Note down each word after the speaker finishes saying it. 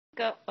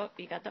go. Oh,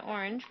 you got the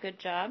orange. Good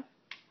job.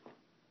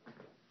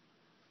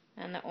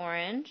 And the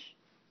orange.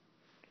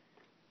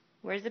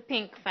 Where's the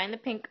pink? Find the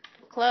pink.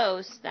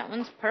 Close. That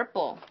one's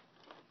purple.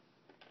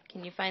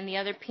 Can you find the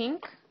other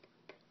pink?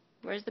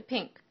 Where's the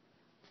pink?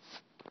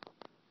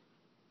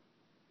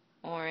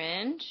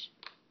 Orange.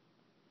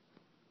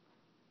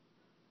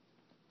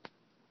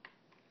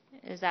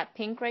 Is that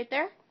pink right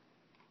there?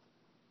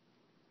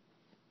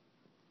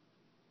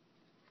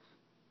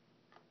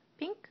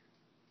 Pink?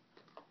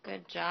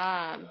 Good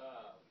job.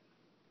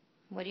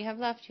 What do you have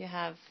left? You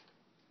have...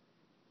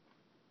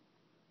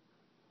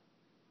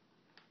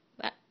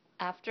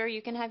 After,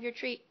 you can have your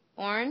treat.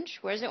 Orange.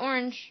 Where's the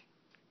orange?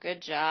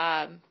 Good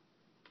job.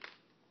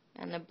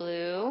 And the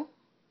blue.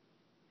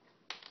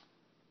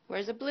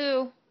 Where's the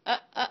blue?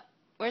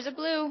 Where's the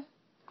blue?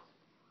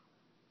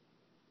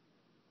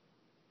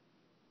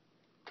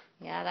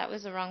 Yeah, that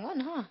was the wrong one,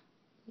 huh?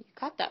 You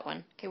caught that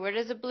one. Okay, where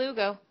does the blue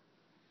go?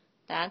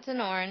 That's an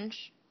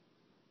orange.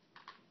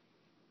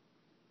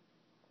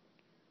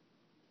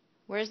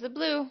 Where's the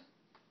blue?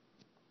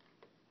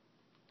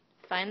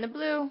 Find the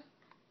blue.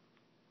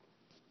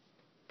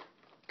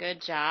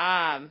 Good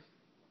job.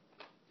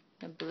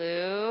 The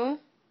blue.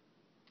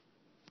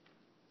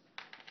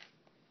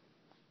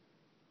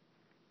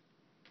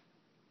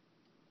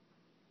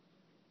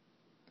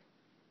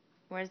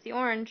 Where's the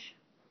orange?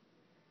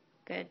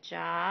 Good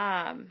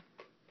job.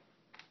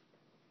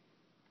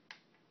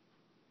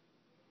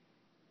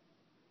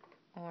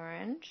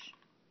 Orange.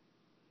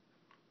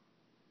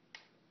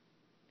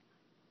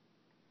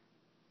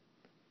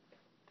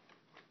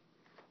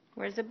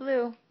 Where's the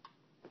blue?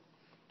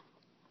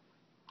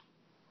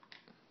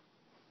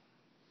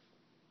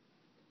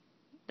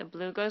 The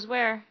blue goes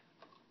where?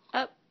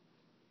 Up.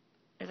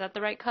 Is that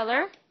the right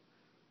color?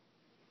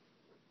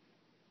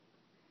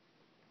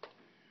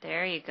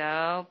 There you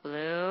go.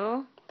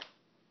 Blue.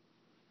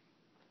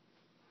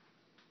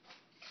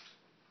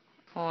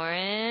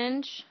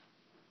 Orange.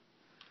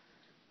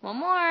 One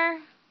more.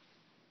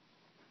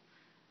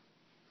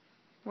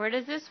 Where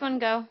does this one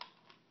go?